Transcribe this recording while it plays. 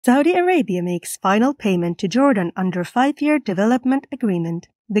Saudi Arabia makes final payment to Jordan under 5-year development agreement.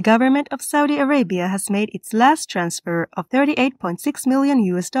 The government of Saudi Arabia has made its last transfer of $38.6 million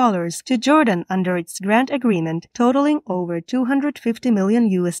to Jordan under its grant agreement, totaling over $250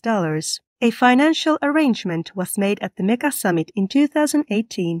 million. A financial arrangement was made at the Mecca Summit in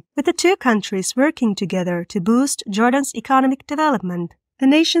 2018, with the two countries working together to boost Jordan's economic development. The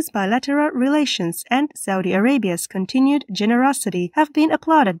nation's bilateral relations and Saudi Arabia's continued generosity have been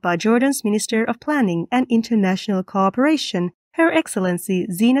applauded by Jordan's Minister of Planning and International Cooperation, Her Excellency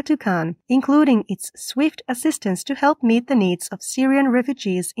Zinatou Khan, including its swift assistance to help meet the needs of Syrian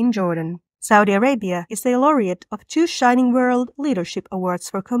refugees in Jordan. Saudi Arabia is a laureate of 2 Shining World Leadership Awards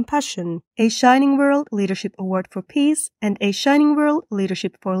for Compassion, a Shining World Leadership Award for Peace, and a Shining World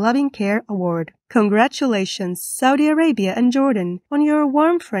Leadership for Loving Care Award. Congratulations, Saudi Arabia and Jordan, on your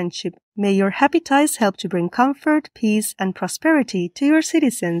warm friendship. May your happy ties help to bring comfort, peace, and prosperity to your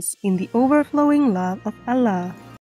citizens in the overflowing love of Allah.